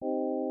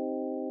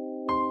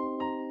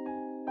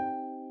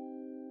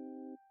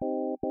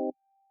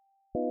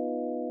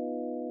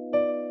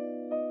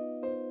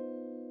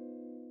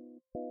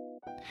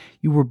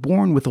You were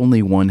born with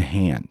only one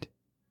hand.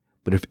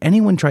 But if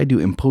anyone tried to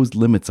impose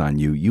limits on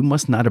you, you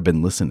must not have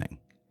been listening.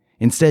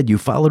 Instead, you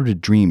followed a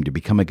dream to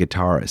become a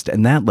guitarist,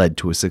 and that led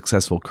to a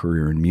successful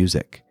career in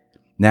music.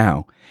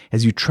 Now,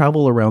 as you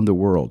travel around the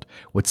world,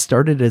 what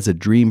started as a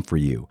dream for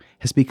you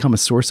has become a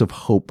source of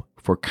hope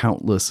for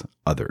countless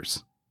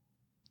others.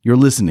 You're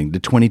listening to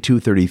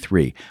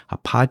 2233, a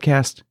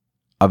podcast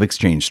of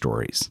exchange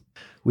stories.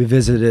 We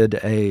visited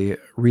a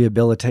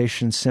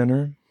rehabilitation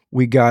center.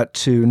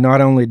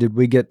 Not only did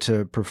we get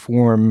to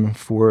perform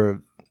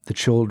for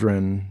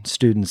the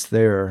students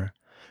there,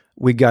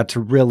 we got to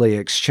really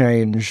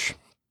exchange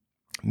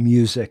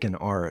music and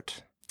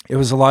art. It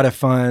was a lot of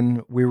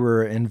fun. We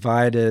were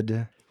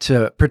invited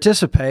to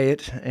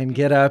participate and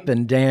get up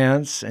and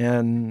dance,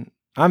 and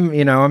I'm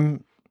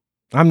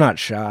not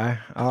shy.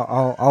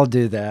 I'll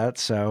do that.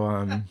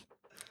 So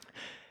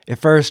at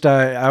first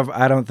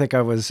I don't think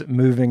I was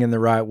moving in the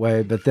right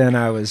way, but then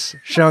I was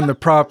shown the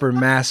proper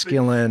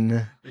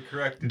masculine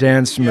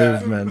dance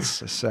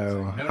movements.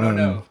 So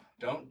no.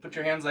 Don't put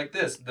your hands like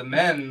this. The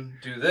men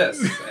do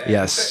this.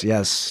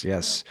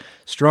 Yes.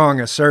 Strong,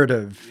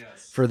 assertive.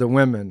 Yes. For the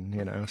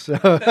women,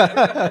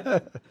 So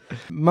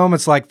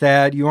moments like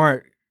that, you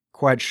aren't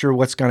quite sure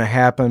what's going to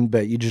happen,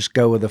 but you just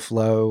go with the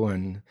flow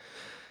and,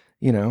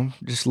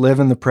 just live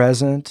in the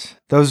present.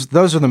 Those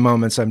are the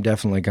moments I'm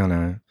definitely going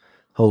to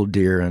hold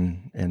dear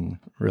and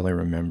really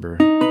remember.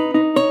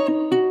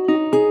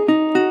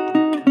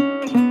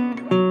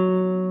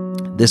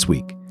 This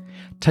week,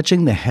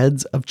 touching the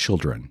heads of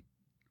children,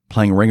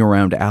 playing Ring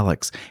Around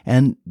Alex,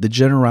 and the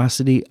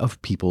generosity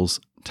of people's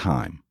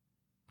time.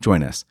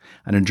 Join us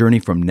on a journey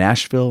from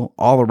Nashville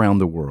all around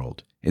the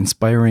world,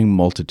 inspiring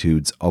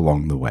multitudes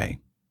along the way.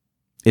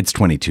 It's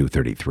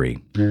 2233.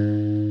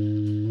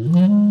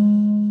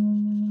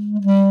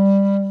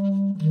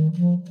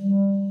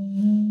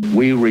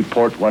 We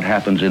report what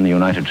happens in the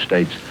United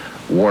States,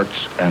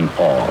 warts and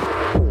all.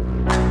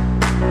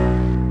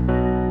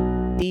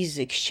 These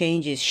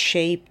exchanges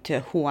shaped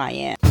who I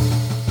am.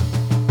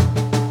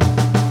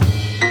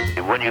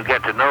 When you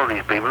get to know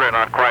these people, they're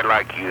not quite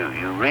like you.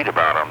 You read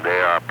about them. They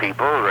are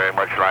people very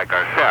much like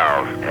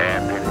ourselves.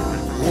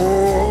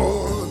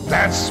 Oh,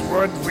 that's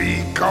what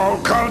we call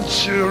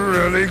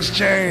cultural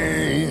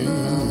exchange.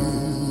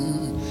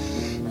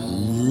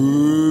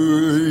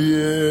 Ooh,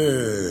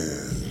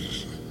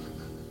 yes.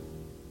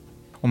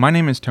 Well, my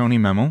name is Tony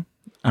Memel.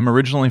 I'm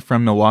originally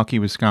from Milwaukee,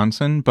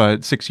 Wisconsin,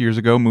 but 6 years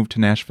ago moved to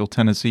Nashville,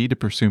 Tennessee to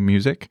pursue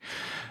music.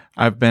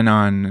 I've been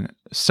on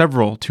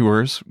several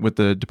tours with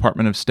the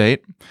Department of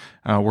State,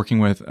 working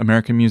with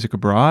American Music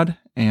Abroad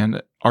and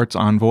Arts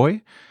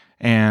Envoy.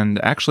 And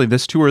actually,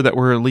 this tour that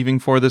we're leaving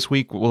for this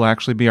week will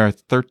actually be our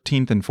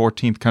 13th and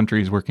 14th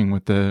countries working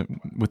with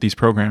these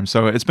programs.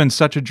 So it's been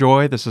such a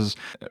joy. This is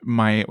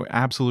my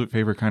absolute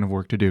favorite kind of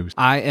work to do.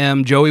 I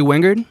am Joey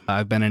Wingard.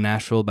 I've been in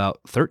Nashville about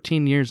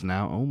 13 years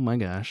now. Oh my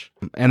gosh.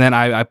 And then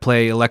I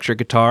play electric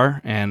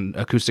guitar and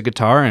acoustic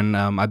guitar, and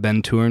I've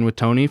been touring with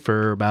Tony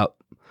for about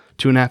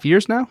 2.5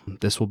 years now.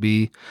 This will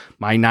be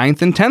my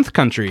 9th and 10th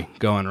country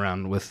going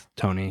around with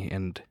Tony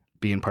and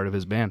being part of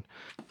his band.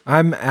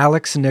 I'm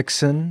Alex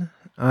Nixon.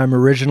 I'm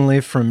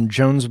originally from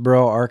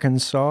Jonesboro,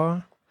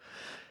 Arkansas,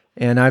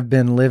 and I've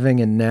been living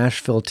in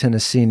Nashville,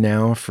 Tennessee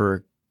now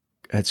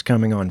it's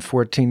coming on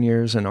 14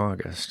 years in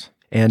August.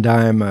 And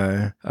I'm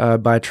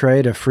by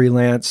trade a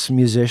freelance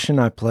musician.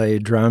 I play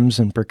drums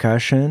and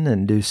percussion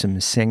and do some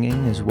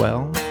singing as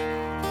well.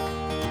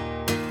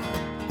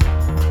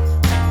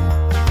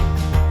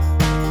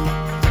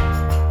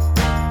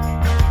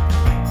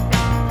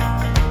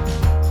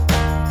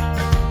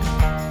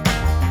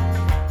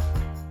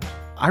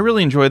 I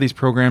really enjoy these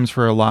programs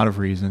for a lot of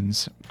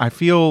reasons. I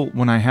feel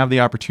when I have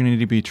the opportunity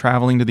to be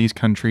traveling to these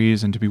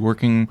countries and to be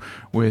working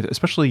with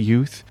especially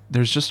youth,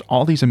 there's just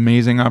all these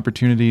amazing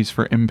opportunities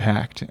for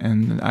impact.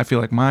 And I feel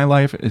like my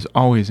life is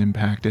always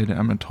impacted.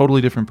 I'm a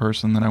totally different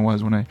person than I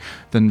was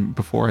than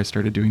before I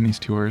started doing these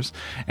tours.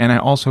 And I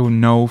also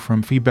know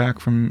from feedback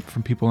from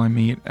people I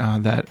meet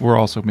that we're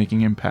also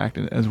making impact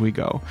as we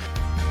go.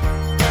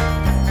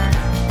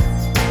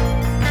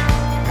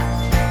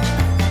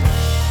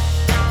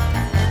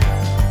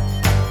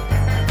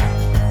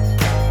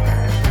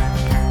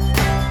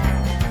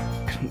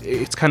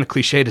 It's kind of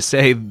cliche to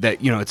say that,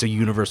 it's a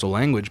universal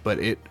language, but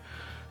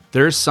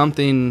there's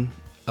something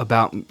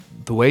about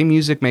the way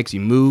music makes you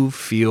move,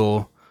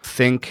 feel,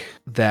 think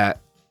that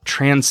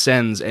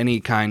transcends any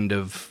kind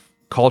of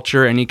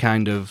culture, any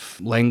kind of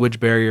language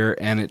barrier,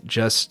 and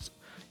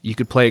you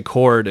could play a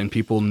chord and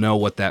people know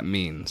what that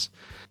means.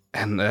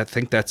 And I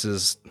think that's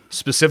as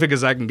specific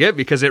as I can get,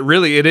 because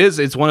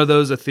it's one of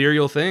those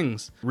ethereal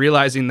things,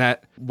 realizing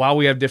that while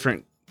we have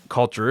different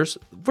cultures,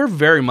 we're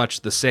very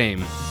much the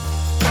same.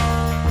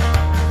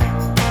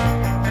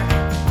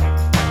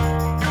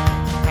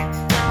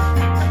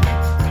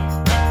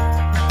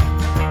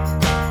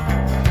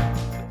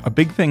 A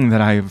big thing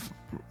that I've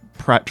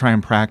try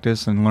and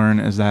practice and learn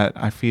is that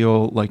I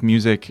feel like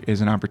music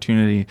is an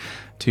opportunity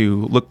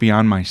to look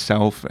beyond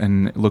myself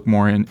and look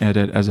more at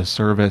it as a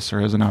service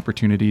or as an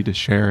opportunity to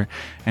share,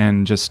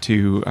 and just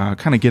to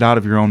kind of get out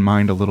of your own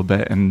mind a little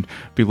bit and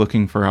be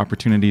looking for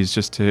opportunities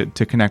just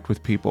to connect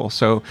with people.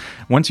 So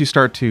once you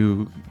start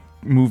to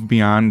move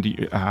beyond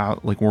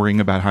like worrying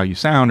about how you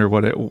sound or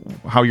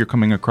how you're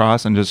coming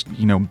across, and just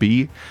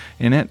be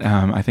in it,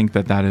 I think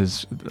that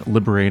is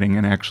liberating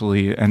and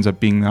actually ends up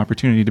being the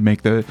opportunity to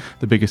make the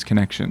biggest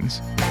connections.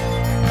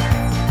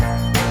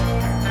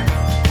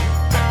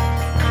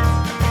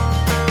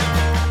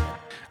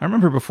 I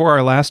remember before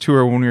our last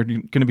tour, when we were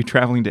going to be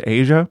traveling to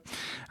Asia,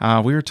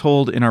 we were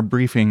told in our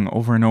briefing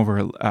over and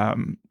over,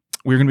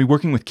 we were going to be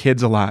working with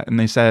kids a lot, and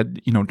they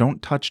said,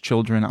 don't touch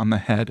children on the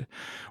head,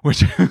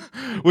 which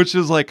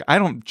is like, I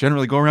don't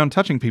generally go around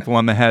touching people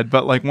on the head,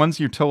 but like once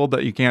you're told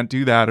that you can't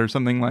do that, or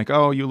something like,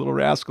 oh, you little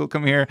rascal,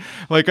 come here,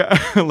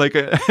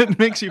 it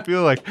makes you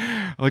feel like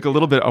a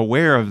little bit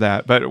aware of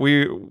that. But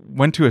we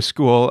went to a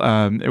school.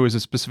 It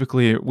was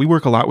we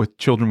work a lot with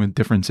children with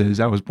differences.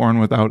 I was born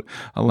without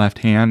a left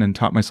hand and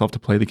taught myself to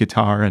play the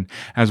guitar. And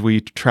as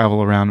we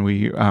travel around,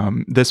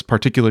 this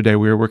particular day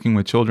we were working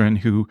with children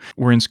who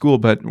were in school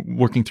but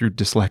working through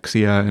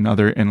dyslexia and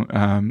other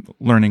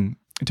learning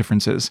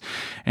differences.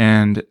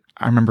 And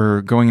I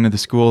remember going into the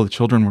school, the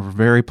children were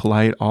very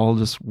polite, all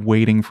just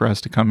waiting for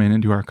us to come in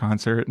and do our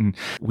concert. And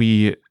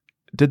we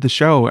did the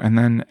show, and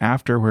then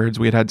afterwards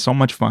we had so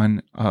much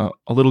fun. A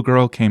little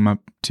girl came up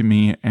to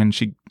me and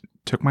she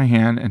took my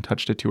hand and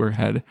touched it to her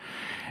head.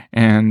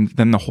 And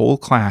then the whole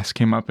class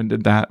came up and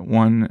did that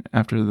one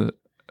after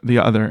the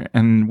other,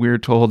 and we were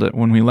told that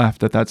when we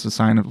left that's a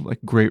sign of like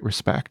great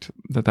respect.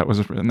 That was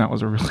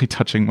a really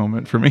touching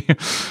moment for me.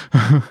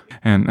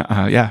 And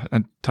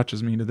it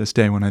touches me to this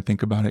day when I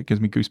think about it. It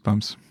gives me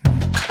goosebumps.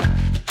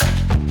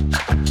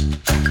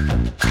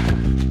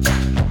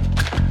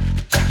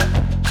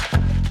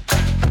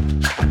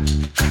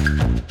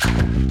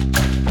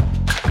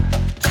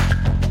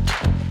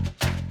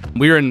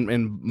 We were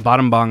in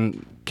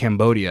Battambang,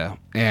 Cambodia,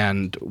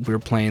 and we were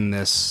playing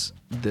this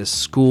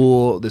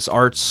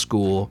arts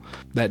school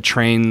that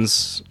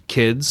trains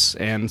kids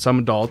and some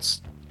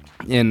adults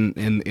in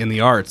the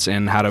arts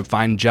and how to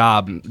find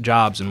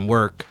jobs and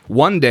work.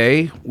 One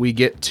day we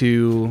get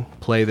to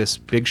play this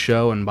big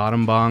show in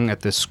Battambang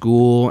at this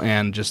school,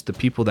 and just the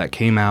people that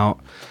came out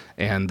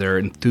and their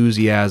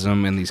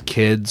enthusiasm, and these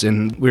kids,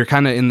 and we were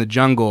kind of in the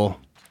jungle,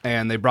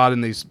 and they brought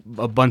in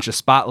a bunch of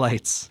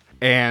spotlights,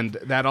 and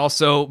that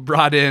also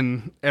brought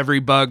in every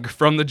bug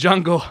from the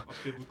jungle.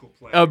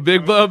 A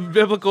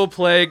biblical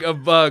plague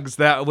of bugs.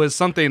 That was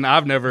something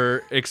I've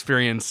never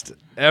experienced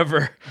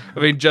ever. I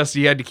mean, just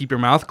you had to keep your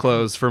mouth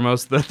closed for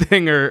most of the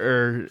thing,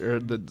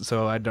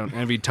 so I don't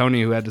envy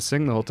Tony, who had to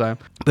sing the whole time.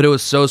 But it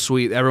was so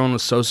sweet. Everyone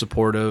was so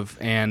supportive,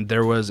 and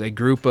there was a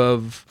group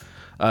of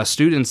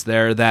students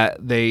there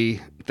that they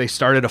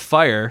started a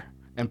fire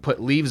and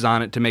put leaves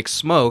on it to make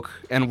smoke,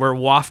 and we're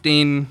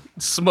wafting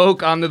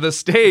smoke onto the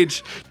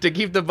stage to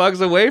keep the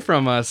bugs away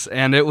from us.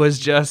 And it was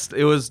just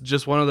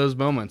one of those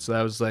moments that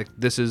I was like,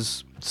 this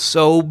is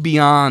so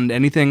beyond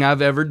anything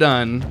I've ever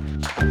done.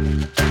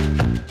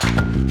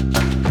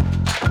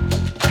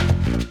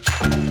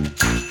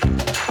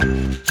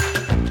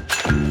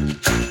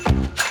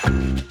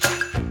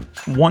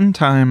 One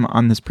time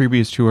on this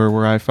previous tour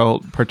where I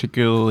felt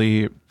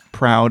particularly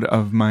proud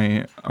of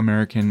my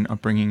American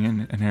upbringing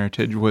and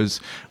heritage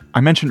was,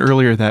 I mentioned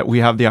earlier that we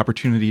have the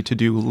opportunity to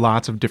do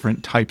lots of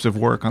different types of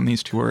work on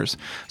these tours.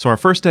 So our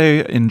first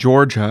day in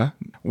Georgia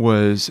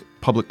was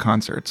public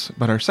concerts,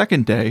 but our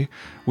second day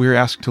we were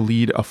asked to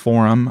lead a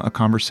forum, a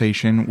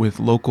conversation with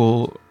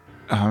local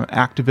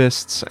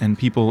activists and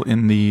people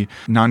in the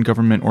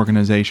non-government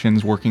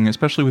organizations working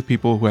especially with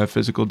people who have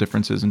physical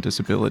differences and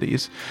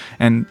disabilities,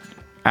 and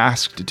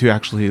asked to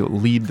actually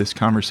lead this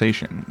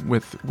conversation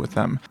with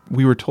them.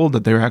 We were told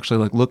that they were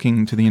actually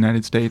looking to the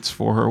United States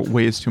for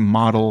ways to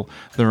model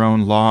their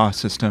own law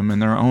system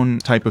and their own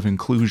type of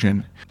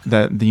inclusion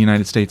that the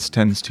United States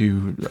tends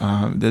to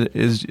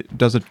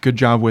does a good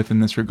job with in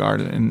this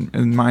regard,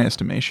 in my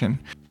estimation.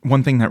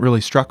 One thing that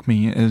really struck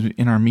me is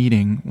in our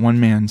meeting,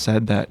 one man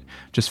said that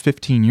just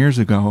 15 years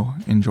ago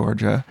in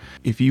Georgia,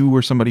 if you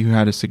were somebody who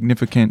had a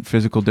significant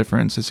physical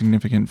difference, a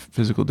significant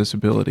physical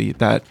disability,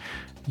 that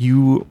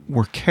you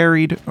were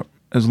carried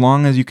as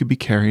long as you could be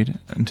carried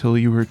until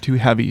you were too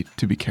heavy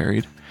to be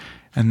carried,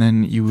 and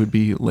then you would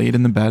be laid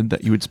in the bed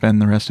that you would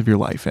spend the rest of your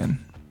life in.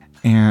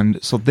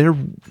 And so they're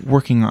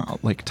working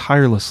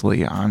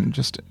tirelessly on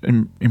just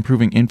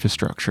improving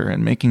infrastructure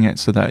and making it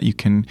so that you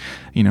can,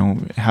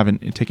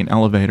 take an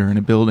elevator in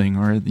a building,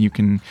 or you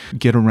can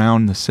get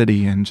around the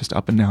city and just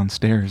up and down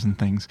stairs and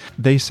things.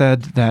 They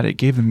said that it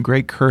gave them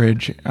great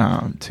courage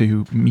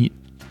to meet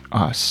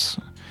us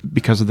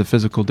because of the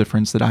physical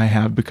difference that I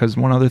have. Because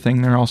one other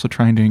thing they're also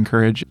trying to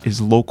encourage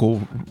is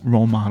local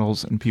role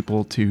models and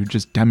people to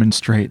just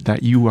demonstrate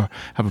that you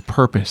have a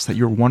purpose, that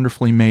you're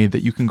wonderfully made,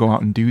 that you can go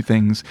out and do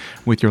things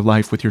with your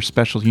life, with your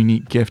special,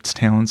 unique gifts,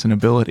 talents, and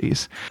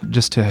abilities.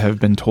 Just to have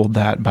been told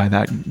that by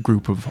that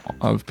group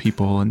of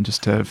people, and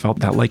just to have felt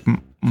that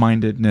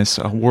like-mindedness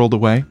a world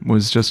away,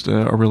 was just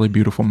a really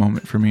beautiful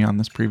moment for me on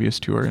this previous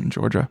tour in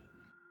Georgia.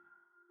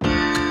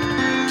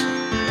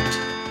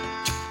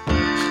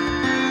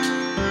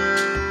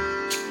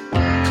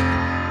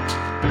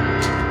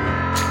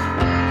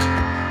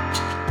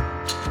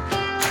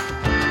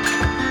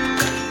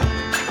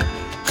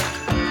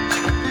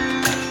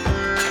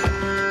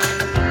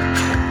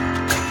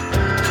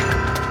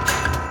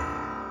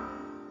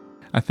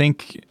 I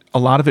think a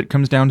lot of it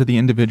comes down to the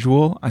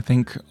individual. I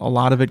think a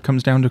lot of it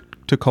comes down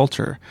to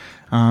culture.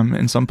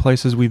 In some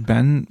places we've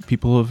been,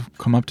 people have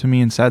come up to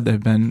me and said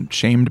they've been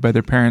shamed by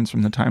their parents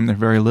from the time they're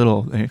very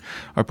little. They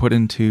are put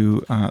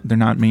into, they're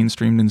not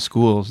mainstreamed in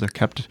schools. They're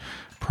kept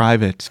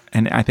private.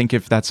 And I think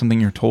if that's something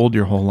you're told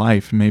your whole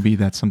life, maybe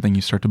that's something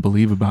you start to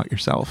believe about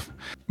yourself.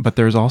 But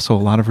there's also a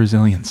lot of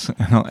resilience.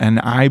 And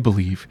I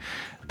believe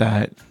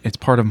that it's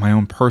part of my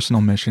own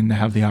personal mission to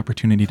have the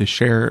opportunity to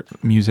share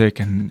music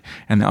and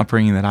the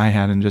upbringing that I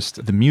had, and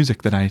just the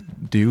music that I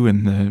do,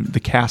 and the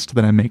cast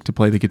that I make to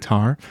play the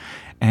guitar.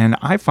 And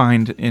I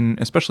find, in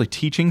especially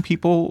teaching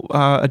people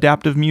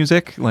adaptive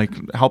music, like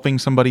helping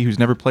somebody who's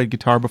never played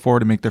guitar before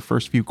to make their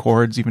first few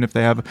chords, even if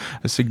they have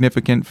a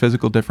significant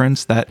physical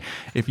difference, that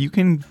if you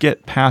can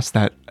get past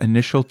that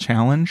initial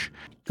challenge,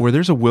 where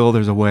there's a will,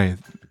 there's a way.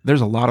 There's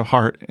a lot of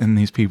heart in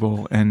these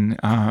people, and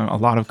a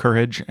lot of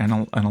courage,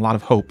 and a lot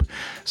of hope.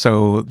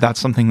 So that's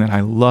something that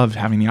I love,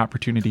 having the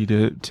opportunity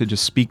to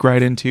just speak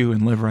right into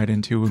and live right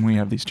into when we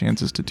have these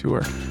chances to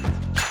tour.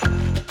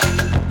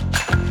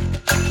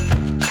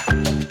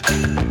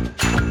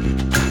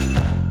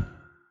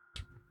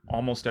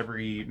 Almost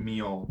every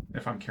meal,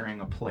 if I'm carrying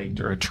a plate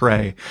or a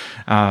tray,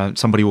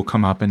 somebody will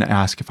come up and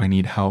ask if I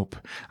need help.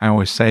 I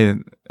always say,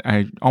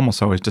 I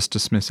almost always just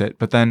dismiss it.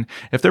 But then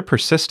if they're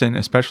persistent,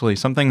 especially,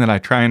 something that I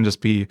try and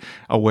just be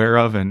aware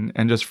of and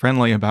just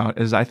friendly about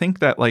is, I think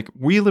that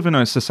we live in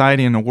a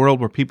society, in a world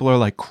where people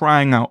are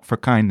crying out for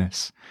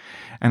kindness.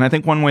 And I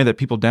think one way that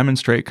people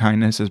demonstrate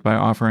kindness is by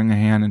offering a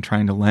hand and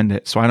trying to lend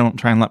it. So I don't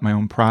try and let my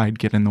own pride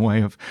get in the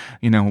way of,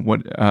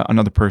 what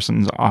another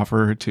person's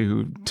offer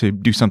to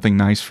do something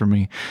nice for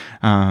me.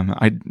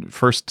 I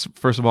first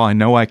of all, I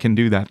know I can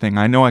do that thing.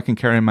 I know I can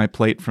carry my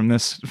plate from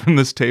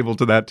this table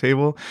to that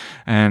table.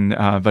 And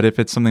but if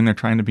it's something they're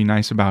trying to be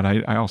nice about,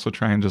 I also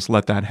try and just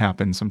let that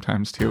happen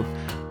sometimes too.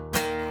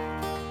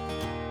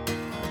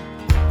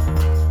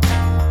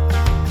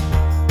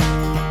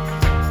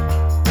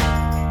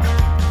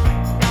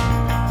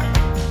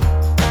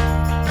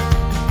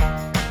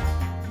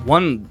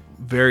 One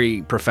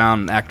very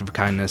profound act of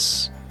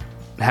kindness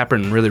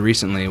happened really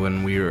recently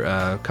when we were,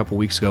 a couple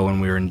weeks ago when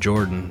we were in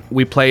Jordan.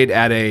 We played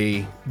at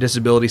a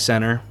disability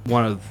center,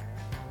 one of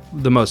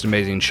the most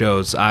amazing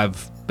shows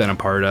I've been a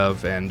part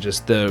of, and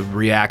just the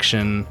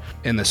reaction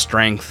and the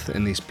strength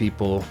in these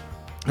people.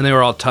 And they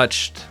were all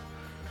touched,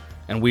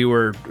 and it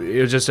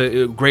was just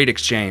a great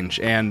exchange,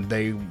 and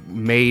they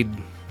made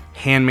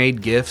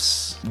handmade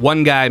gifts.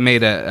 One guy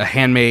made a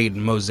handmade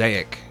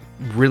mosaic,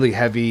 really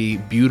heavy,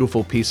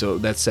 beautiful piece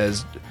that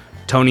says,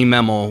 "Tony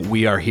Memel,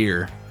 we are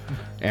here."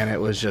 And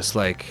it was just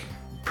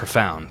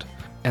profound.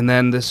 And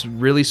then this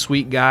really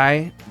sweet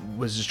guy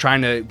was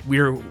just we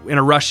were in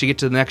a rush to get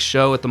to the next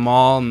show at the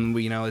mall, and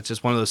it's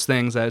just one of those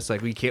things that it's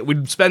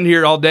we'd spend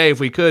here all day if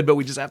we could, but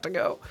we just have to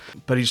go.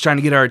 But he's trying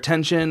to get our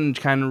attention,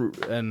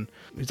 and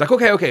he's like,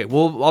 okay,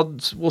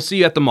 we'll see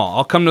you at the mall.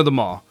 I'll come to the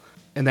mall.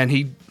 And then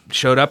he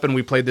showed up, and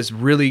we played this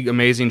really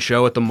amazing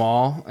show at the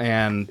mall,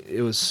 and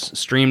it was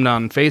streamed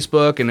on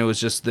Facebook, and it was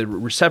just, the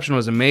reception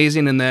was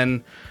amazing. And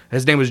then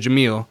his name was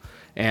Jamil,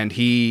 and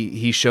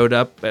he showed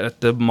up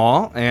at the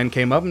mall and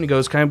came up and he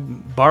goes, "Can I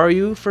borrow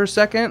you for a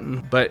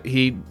second?" But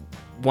he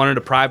wanted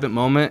a private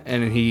moment,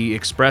 and he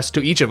expressed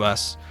to each of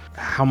us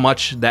how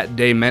much that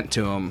day meant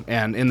to him.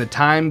 And in the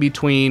time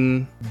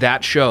between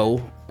that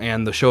show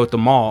and the show at the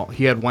mall,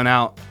 he had went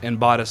out and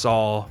bought us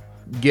all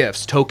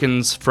gifts,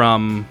 tokens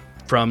from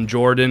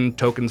Jordan,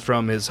 tokens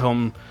from his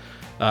home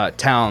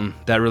town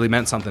that really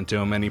meant something to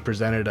him, and he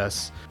presented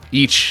us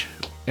each.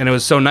 And it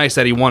was so nice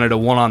that he wanted a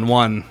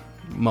one-on-one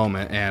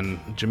moment. And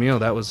Jamil,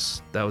 that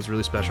was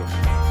really special.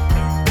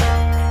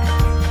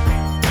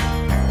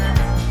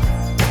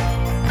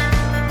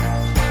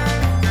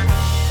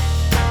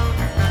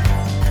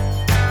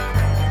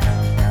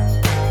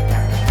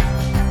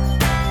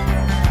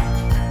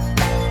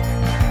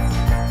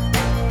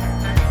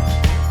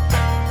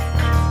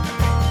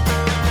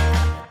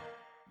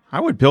 I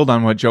would build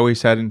on what Joey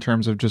said in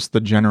terms of just the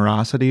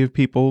generosity of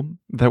people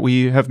that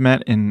we have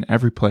met in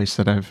every place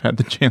that I've had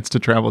the chance to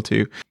travel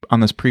to. On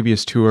this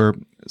previous tour,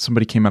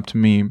 somebody came up to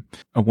me,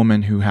 a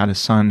woman who had a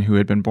son who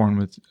had been born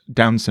with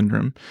Down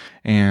syndrome,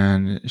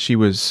 and she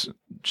was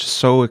just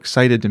so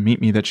excited to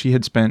meet me that she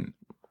had spent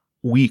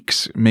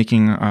weeks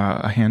making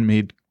a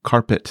handmade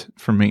carpet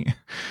for me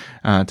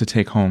to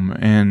take home.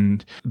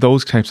 And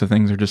those types of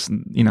things are just,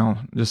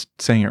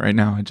 just saying it right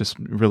now, it just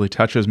really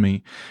touches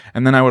me.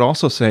 And then I would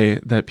also say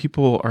that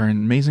people are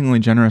amazingly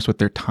generous with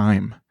their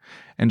time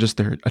and just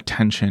their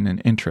attention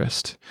and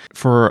interest.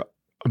 For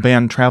a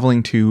band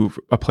traveling to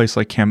a place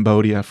like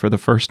Cambodia for the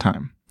first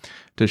time,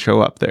 to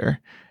show up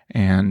there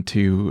and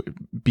to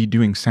be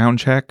doing sound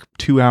check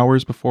 2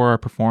 hours before our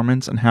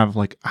performance and have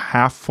like a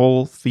half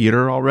full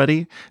theater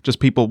already.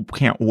 Just people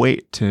can't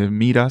wait to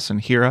meet us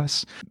and hear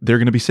us. They're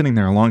going to be sitting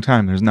there a long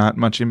time. There's not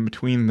much in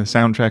between the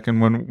sound check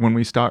and when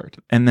we start.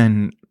 And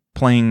then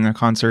playing a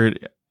concert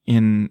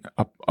in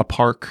a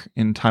park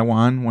in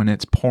Taiwan when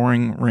it's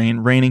pouring rain,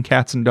 raining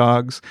cats and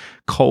dogs,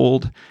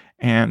 cold,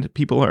 and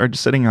people are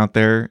just sitting out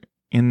there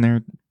in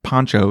their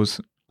ponchos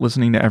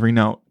listening to every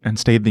note and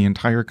stayed the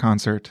entire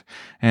concert.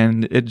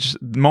 And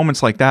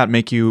moments like that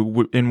make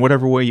you, in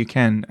whatever way you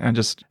can, and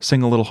just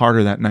sing a little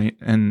harder that night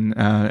and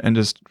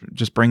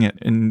just bring it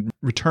and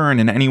return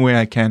in any way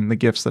I can the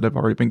gifts that have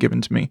already been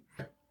given to me.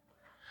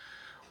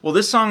 Well,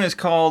 this song is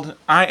called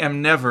I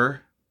Am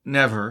Never,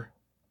 Never,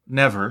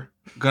 Never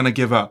Gonna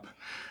Give Up.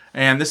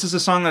 And this is a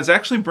song that's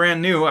actually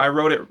brand new. I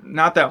wrote it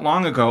not that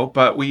long ago,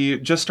 but we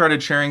just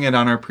started sharing it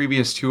on our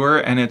previous tour,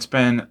 and it's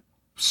been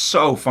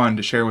so fun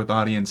to share with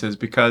audiences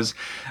because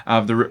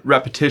of the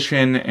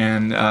repetition,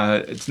 and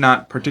it's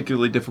not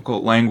particularly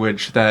difficult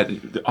language that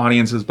the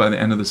audiences by the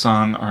end of the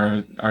song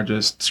are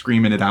just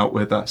screaming it out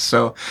with us.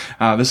 So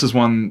this is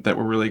one that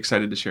we're really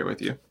excited to share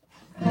with you.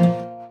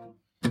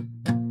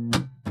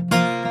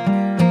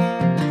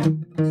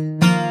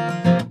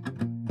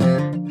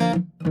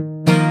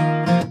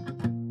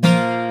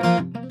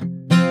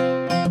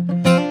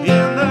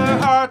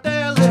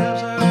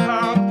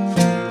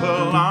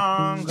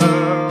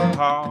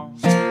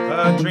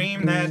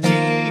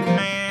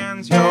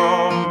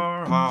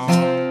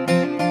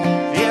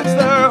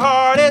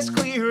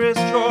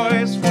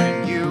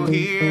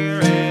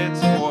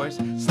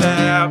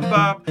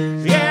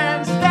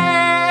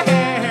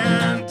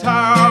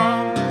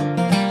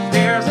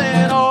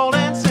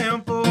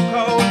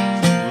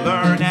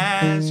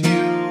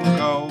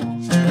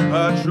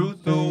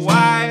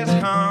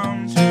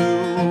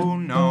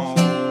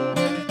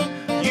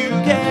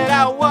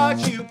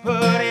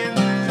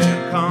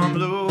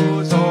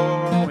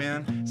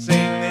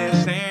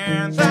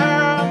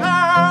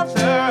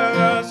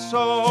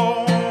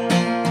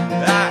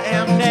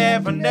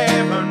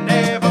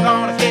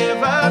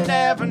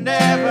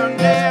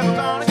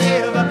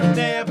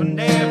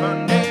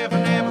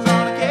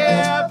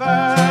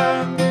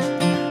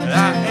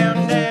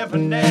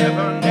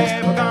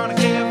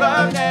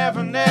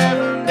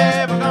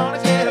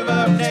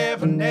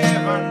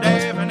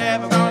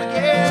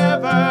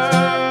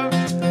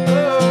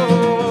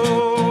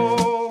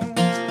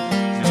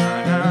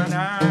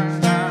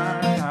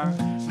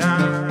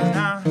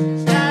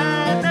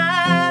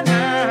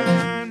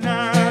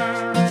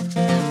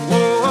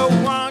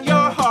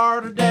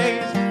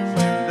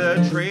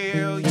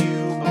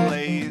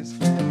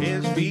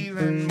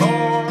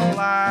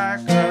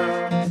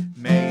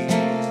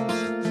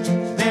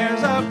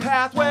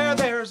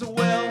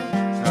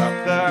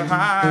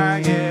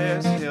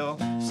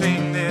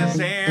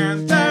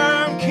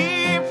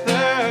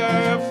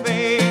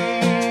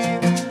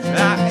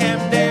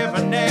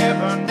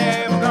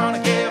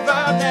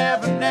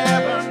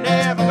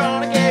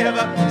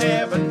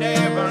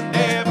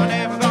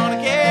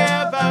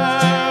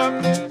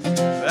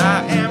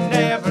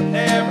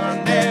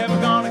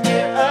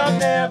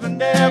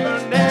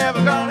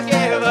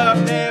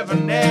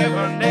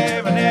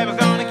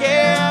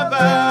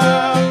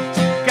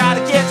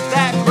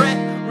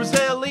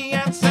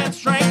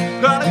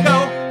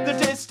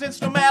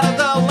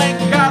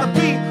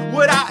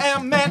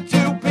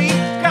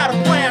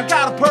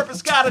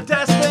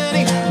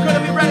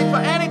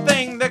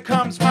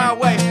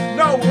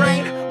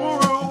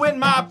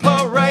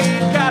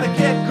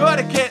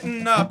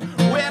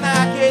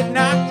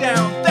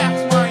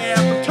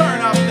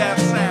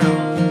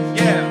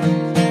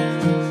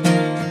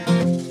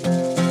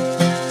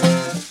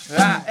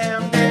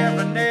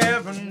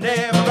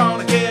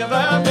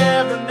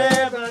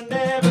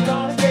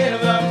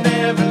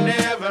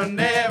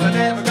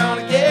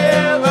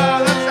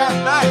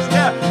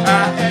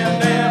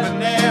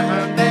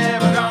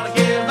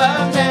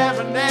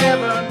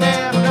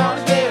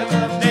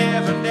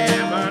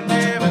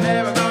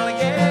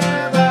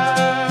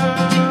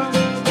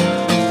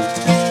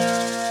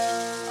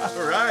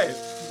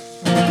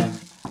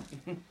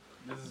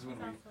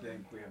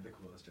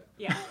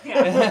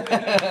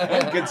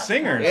 Good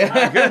singers. Yeah.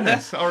 My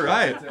goodness. All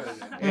right.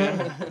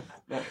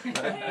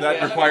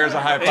 That requires a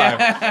high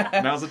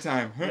five. Now's the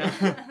time.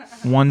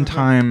 One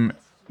time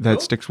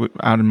that sticks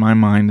out in my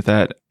mind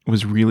that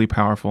was really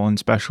powerful and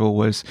special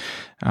was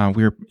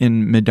we were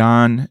in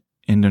Medan,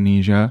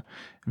 Indonesia,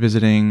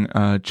 visiting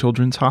a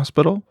children's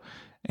hospital.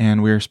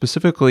 And we were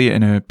specifically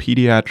in a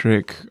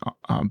pediatric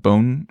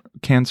bone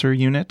cancer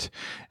unit.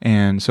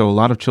 And so a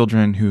lot of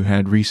children who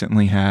had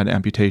recently had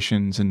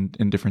amputations and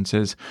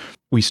differences,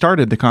 we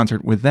started the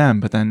concert with them,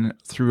 but then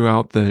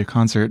throughout the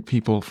concert,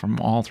 people from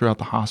all throughout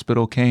the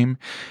hospital came.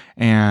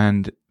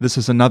 And this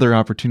is another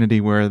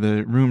opportunity where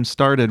the room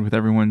started with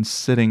everyone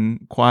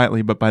sitting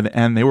quietly, but by the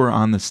end, they were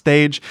on the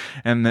stage,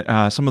 and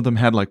some of them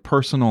had like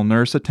personal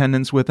nurse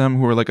attendants with them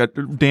who were like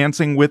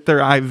dancing with their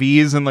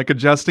IVs and like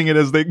adjusting it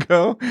as they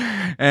go.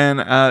 And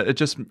it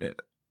just,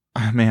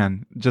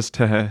 man, just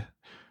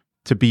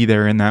to be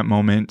there in that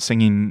moment,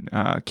 singing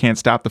Can't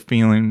Stop the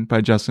Feeling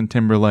by Justin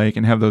Timberlake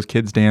and have those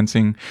kids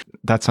dancing,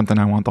 that's something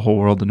I want the whole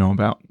world to know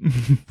about.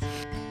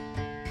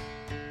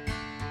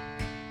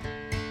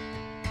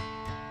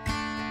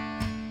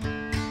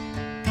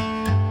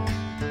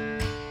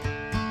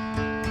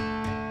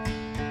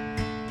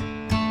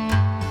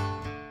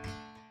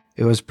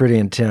 It was pretty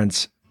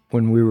intense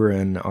when we were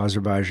in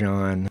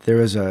Azerbaijan. There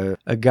was a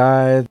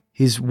guy,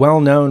 he's a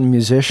well-known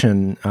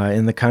musician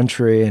in the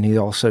country, and he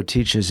also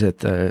teaches at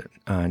the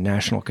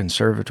National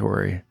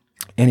Conservatory.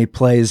 And he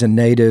plays a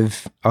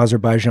native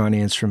Azerbaijani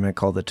instrument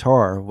called the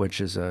tar,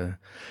 which is a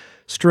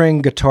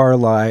string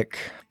guitar-like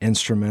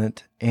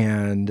instrument.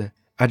 And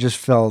I just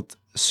felt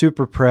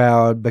super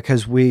proud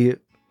because we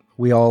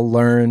all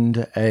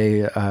learned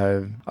a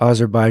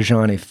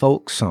Azerbaijani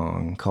folk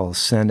song called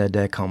Sene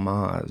de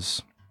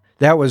Kalmaz.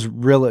 That was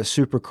really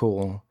super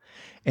cool.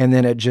 And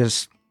then it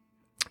just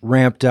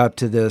ramped up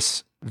to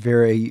this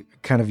very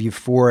kind of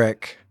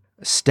euphoric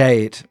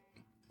state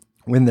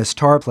when this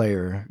tar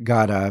player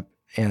got up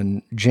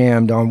and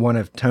jammed on one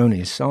of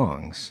Tony's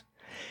songs.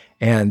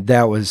 And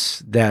that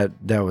was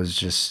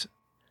just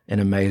an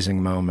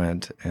amazing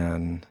moment.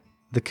 And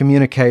the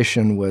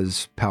communication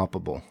was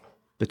palpable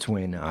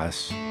between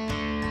us.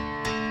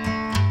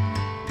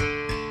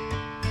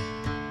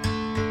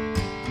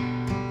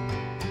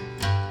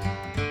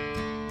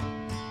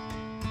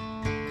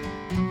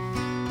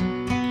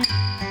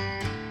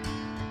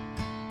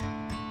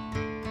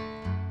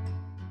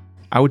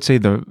 I would say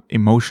the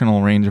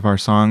emotional range of our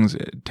songs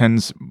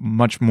tends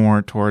much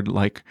more toward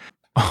like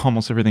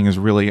almost everything is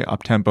really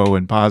up tempo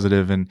and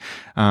positive,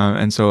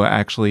 and so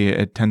actually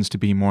it tends to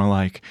be more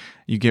like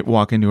you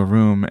walk into a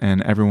room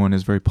and everyone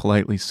is very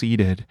politely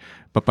seated,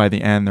 but by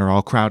the end they're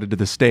all crowded to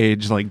the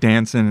stage like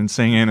dancing and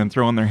singing and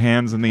throwing their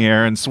hands in the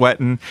air and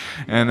sweating,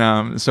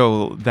 and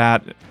so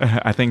that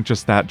I think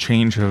just that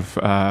change of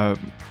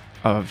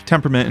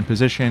temperament and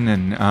position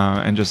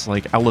and just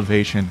like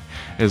elevation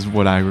is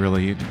what I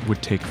really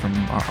would take from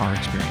our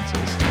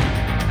experiences.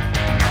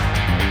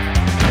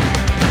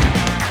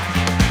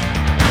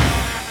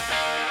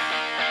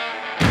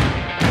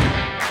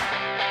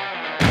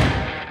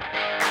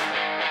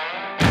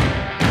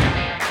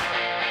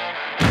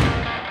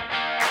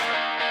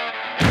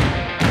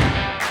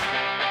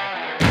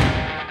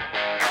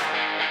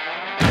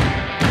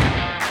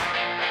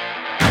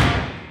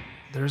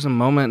 There's a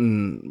moment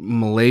in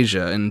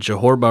Malaysia, in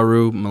Johor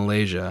Bahru,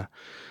 Malaysia,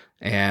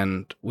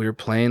 and we were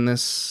playing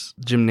this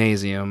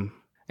gymnasium,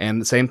 and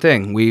the same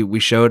thing. We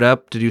showed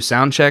up to do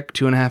sound check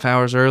 2.5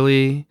 hours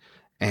early,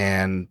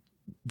 and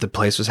the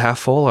place was half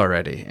full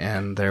already,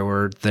 and they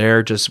were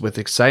there just with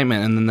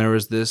excitement. And then there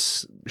was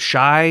this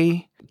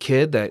shy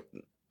kid that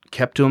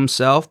kept to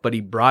himself, but he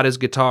brought his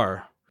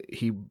guitar.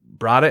 He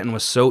brought it and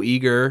was so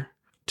eager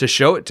to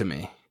show it to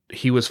me.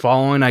 He was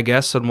following, I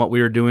guess, on what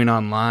we were doing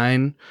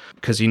online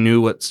because he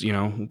knew what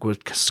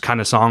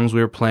kind of songs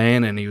we were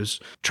playing, and he was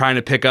trying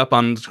to pick up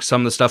on some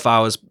of the stuff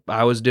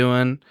I was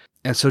doing.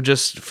 And so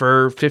just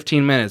for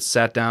 15 minutes,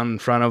 sat down in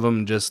front of him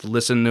and just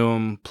listened to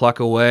him pluck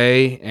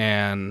away,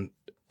 and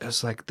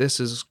it's like,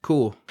 this is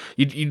cool.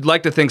 You'd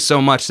like to think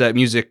so much that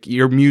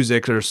your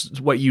music or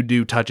what you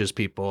do touches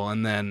people,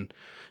 and then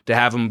to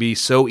have him be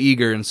so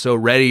eager and so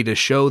ready to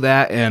show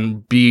that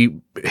and be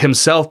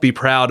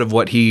proud of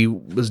what he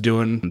was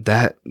doing,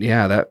 that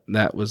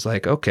was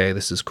like, okay,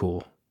 this is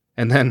cool.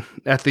 And then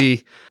at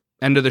the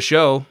end of the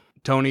show,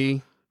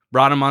 Tony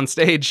brought him on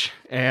stage,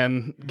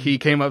 and he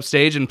came up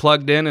stage and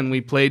plugged in, and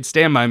we played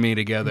Stand By Me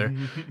together.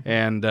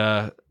 And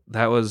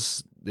that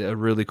was a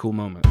really cool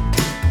moment.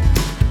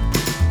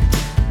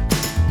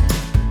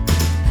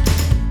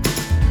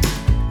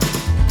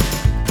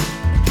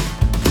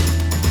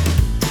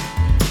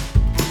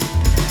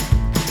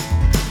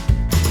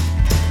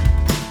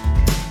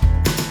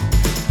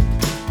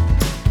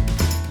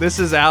 This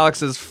is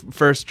Alex's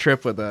first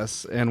trip with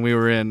us, and we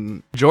were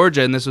in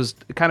Georgia, and this was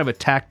kind of a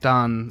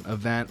tacked-on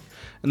event,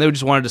 and they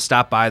just wanted to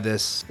stop by the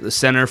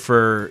Center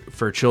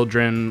for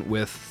Children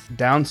with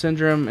Down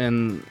syndrome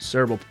and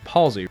cerebral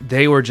palsy.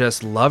 They were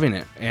just loving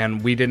it,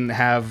 and we didn't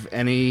have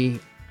any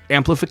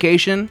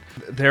amplification.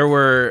 There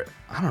were,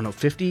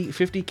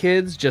 50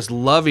 kids just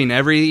loving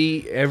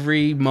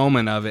every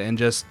moment of it and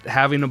just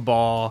having a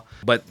ball,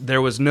 but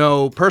there was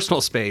no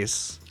personal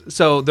space.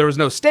 So there was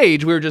no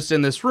stage. We were just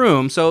in this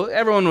room. So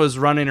everyone was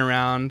running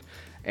around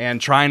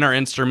and trying our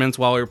instruments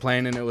while we were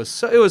playing, and it was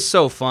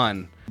so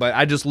fun. But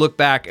I just look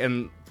back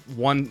and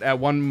at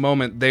one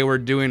moment they were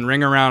doing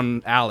Ring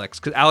Around Alex,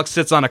 because Alex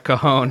sits on a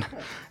cajon,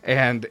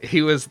 and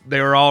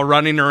they were all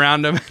running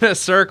around him in a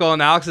circle,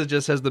 and Alex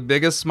just has the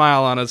biggest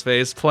smile on his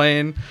face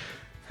playing,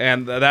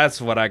 and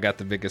that's what I got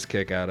the biggest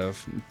kick out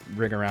of,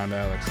 Ring Around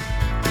Alex.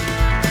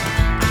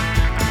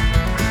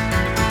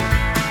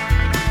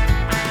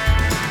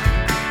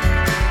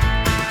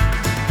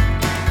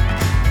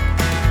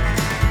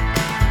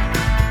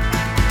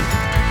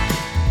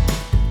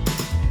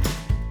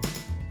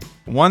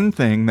 One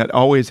thing that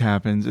always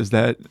happens is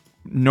that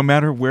no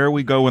matter where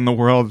we go in the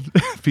world,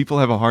 people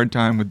have a hard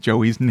time with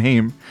Joey's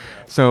name.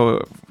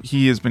 So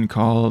he has been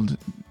called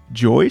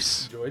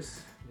Joyce,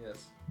 Joyce,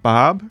 yes.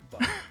 Bob.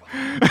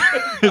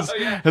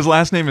 His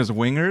last name is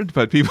Wingard,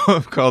 but people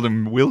have called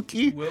him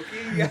Wilkie.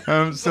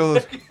 So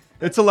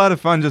it's a lot of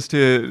fun just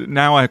to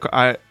now.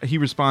 He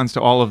responds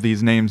to all of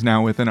these names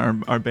now within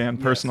our band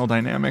Personal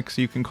Dynamics.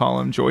 You can call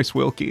him Joyce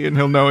Wilkie, and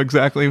he'll know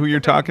exactly who you're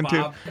talking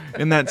to.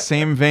 In that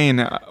same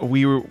vein,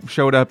 we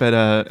showed up at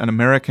an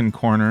American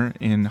corner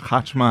in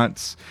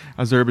Hachmats,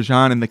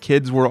 Azerbaijan, and the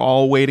kids were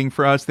all waiting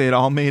for us. They had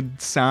all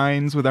made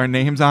signs with our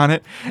names on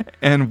it,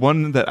 and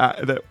one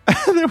that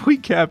we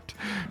kept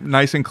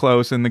nice and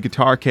close in the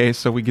guitar case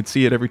so we could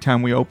see it every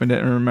time we opened it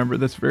and remember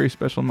this very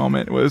special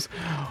moment was,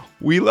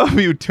 "We love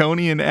you,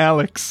 Tony and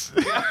Alex."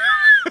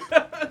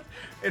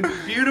 In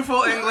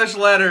beautiful English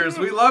letters.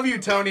 We love you,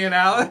 Tony and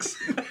Alex.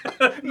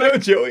 No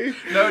Joey.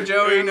 No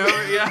Joey, no,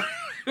 yeah.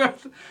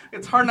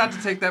 It's hard not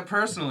to take that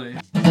personally.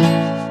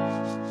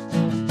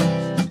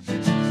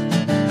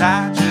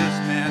 I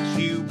just met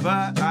you,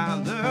 but I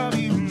love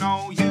you.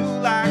 Know you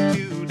like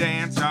to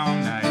dance all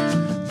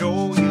night.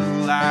 Know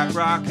you like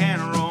rock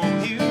and roll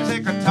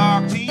music. I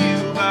talk to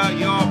you, but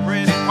you're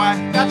pretty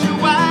quiet. Got your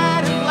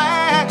white and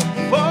black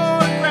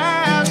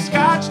photographs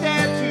scotched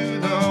to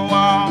the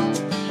wall.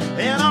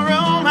 In a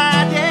room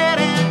I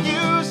didn't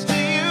used to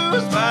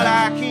use, but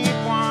I keep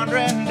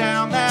wandering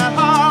down that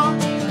hall.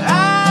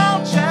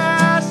 I'll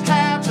just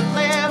have to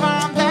live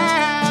on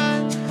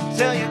that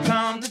till you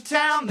come to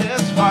town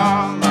this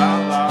fall. La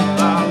la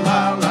la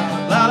la la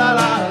la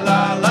la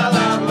la la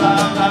la la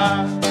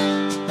la.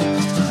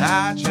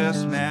 I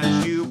just met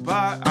you,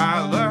 but I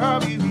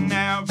love you.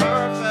 Never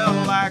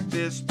felt like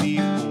this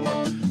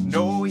before.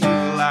 Know you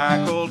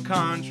like old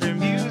country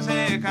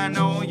music. I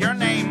know your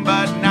name,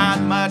 but not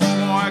much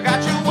more.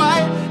 Got your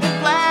white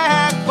and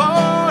black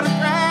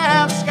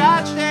photographs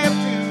scotch taped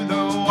to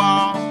the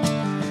wall.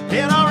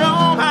 In a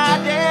room I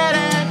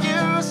didn't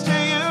used to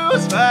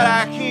use, but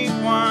I keep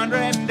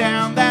wandering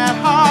down that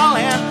hall,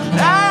 and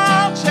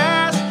I'll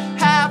just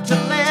have to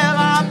live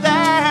on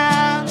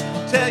that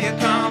till you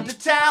come to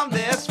town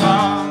this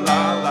fall.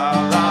 La la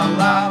la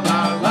la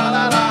la la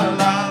la la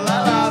la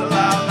la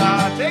la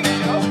la. Take it,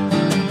 Joe.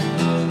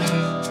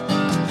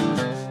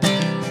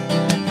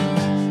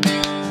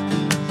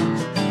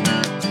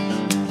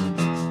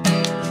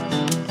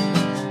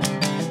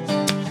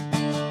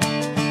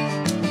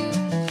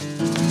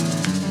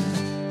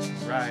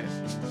 Right.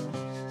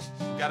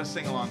 Got to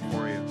sing along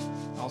for you.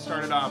 I'll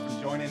start it off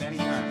and join in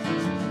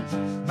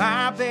anytime.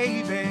 My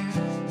baby,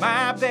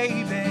 my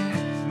baby,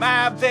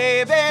 my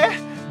baby,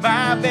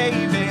 my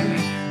baby,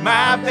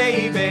 my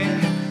baby,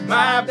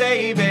 my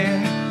baby,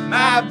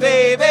 my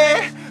baby,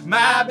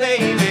 my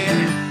baby,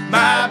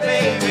 my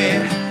baby,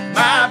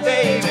 my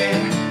baby,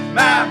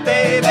 my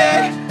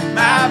baby,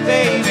 my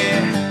baby,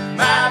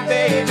 my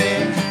baby,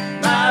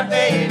 my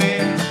baby,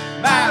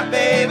 my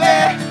baby.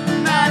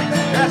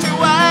 Got your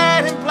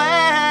white and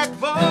black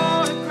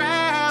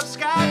photographs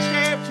scotch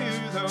taped to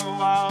the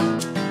wall.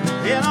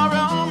 In a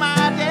room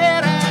I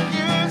didn't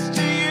used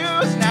to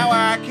use. Now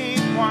I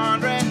keep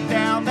wandering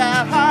down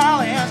that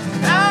hall, and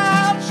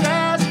I'll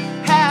just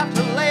have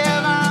to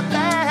live on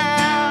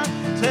that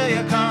till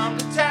you come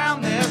to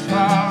town this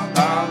fall.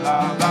 La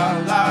la la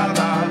la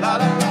la la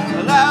la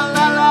la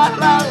la la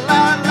la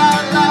la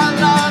la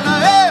la la.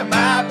 Hey,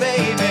 my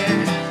baby,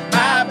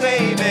 my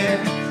baby,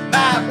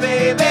 my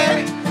baby,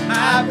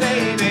 my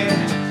baby,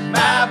 my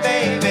baby,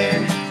 my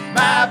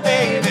baby, my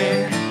baby,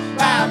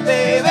 my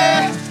baby.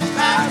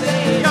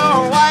 Your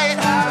white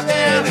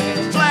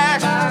and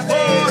black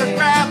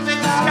photograph is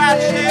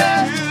scotched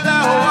to the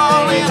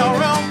wall in a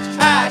room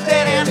I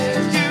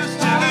didn't used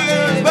to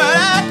use, but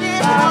I keep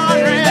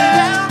wandering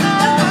down.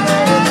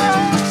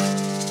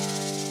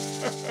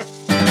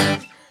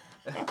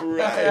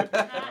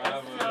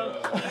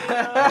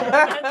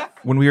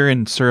 When we were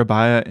in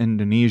Surabaya,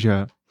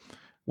 Indonesia,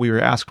 we were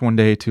asked one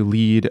day to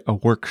lead a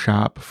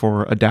workshop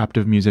for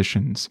adaptive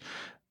musicians,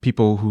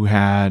 people who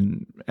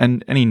had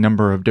any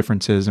number of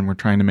differences and were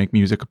trying to make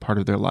music a part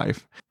of their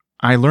life.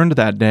 I learned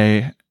that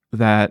day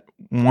that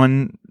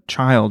one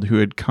child who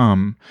had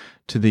come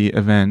to the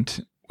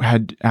event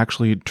had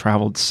actually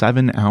traveled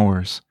 7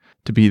 hours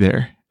to be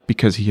there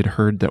because he had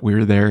heard that we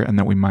were there and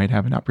that we might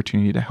have an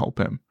opportunity to help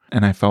him.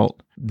 And I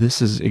felt,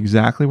 this is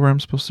exactly where I'm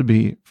supposed to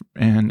be.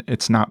 And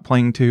it's not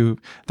playing to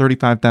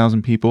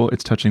 35,000 people.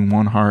 It's touching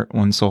one heart,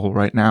 one soul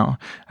right now.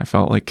 I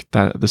felt like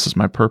that this is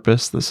my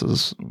purpose. This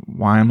is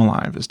why I'm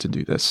alive, is to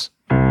do this.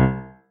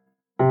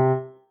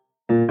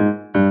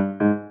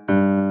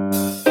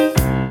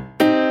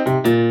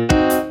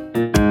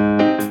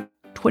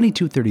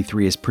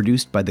 2233 is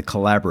produced by the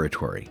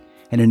Collaboratory,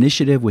 an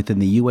initiative within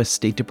the U.S.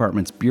 State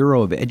Department's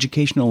Bureau of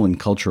Educational and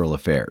Cultural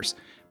Affairs,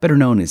 better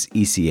known as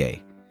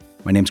ECA.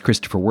 My name's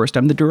Christopher Wurst.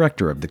 I'm the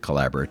director of the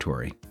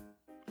Collaboratory.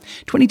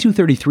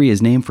 2233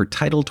 is named for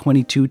Title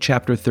 22,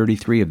 Chapter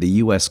 33 of the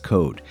U.S.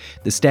 Code,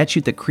 the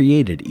statute that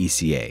created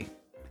ECA.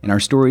 And our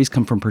stories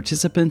come from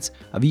participants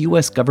of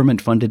U.S.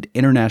 government-funded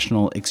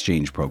international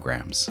exchange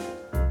programs.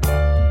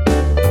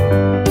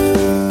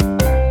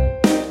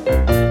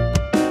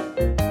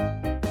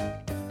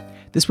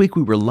 This week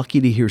we were lucky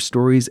to hear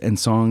stories and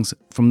songs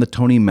from the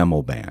Tony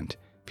Memel Band,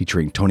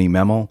 featuring Tony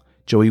Memel,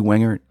 Joey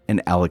Wengert,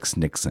 and Alex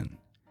Nixon.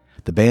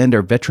 The band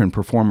are veteran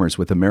performers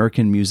with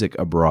American music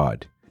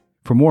abroad.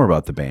 For more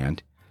about the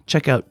band,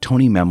 check out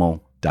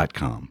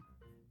tonymemel.com.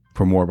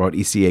 For more about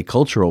ECA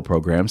cultural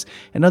programs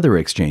and other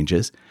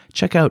exchanges,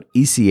 check out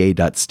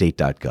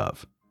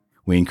eca.state.gov.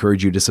 We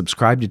encourage you to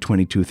subscribe to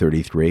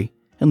 2233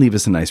 and leave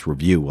us a nice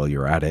review while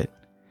you're at it.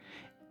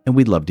 And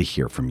we'd love to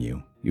hear from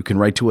you. You can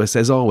write to us,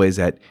 as always,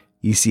 at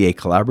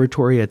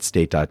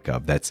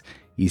ecacollaboratory@state.gov. That's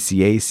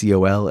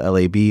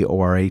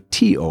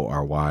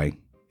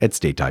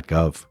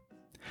ecacollaboratory@state.gov.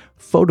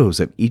 Photos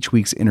of each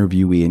week's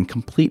interviewee and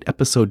complete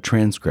episode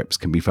transcripts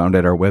can be found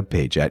at our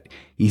webpage at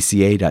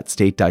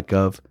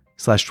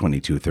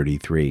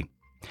eca.state.gov/2233.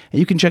 And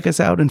you can check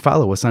us out and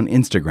follow us on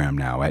Instagram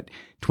now at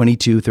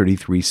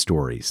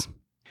 2233stories.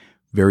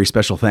 Very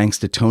special thanks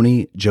to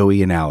Tony,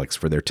 Joey, and Alex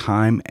for their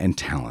time and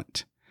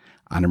talent.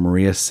 Anna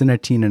Maria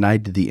Sinatin and I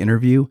did the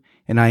interview,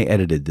 and I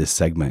edited this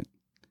segment.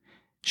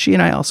 She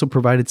and I also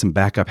provided some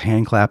backup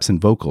hand claps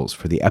and vocals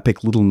for the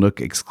epic Little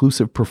Nook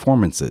exclusive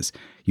performances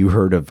you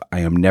heard of I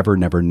Am Never,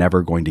 Never,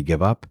 Never Going to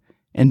Give Up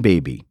and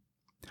Baby.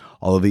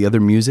 All of the other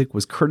music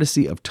was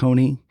courtesy of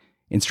Tony,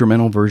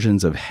 instrumental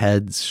versions of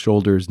Heads,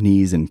 Shoulders,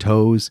 Knees, and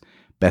Toes,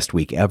 Best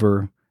Week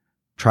Ever,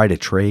 Try to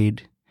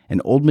Trade, and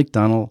Old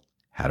MacDonald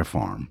Had a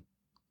Farm.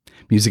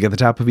 Music at the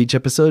top of each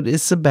episode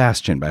is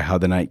Sebastian by How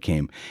the Night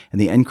Came, and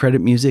the end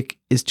credit music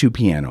is Two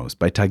Pianos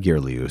by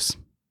Tagirlius.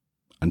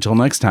 Until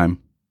next time.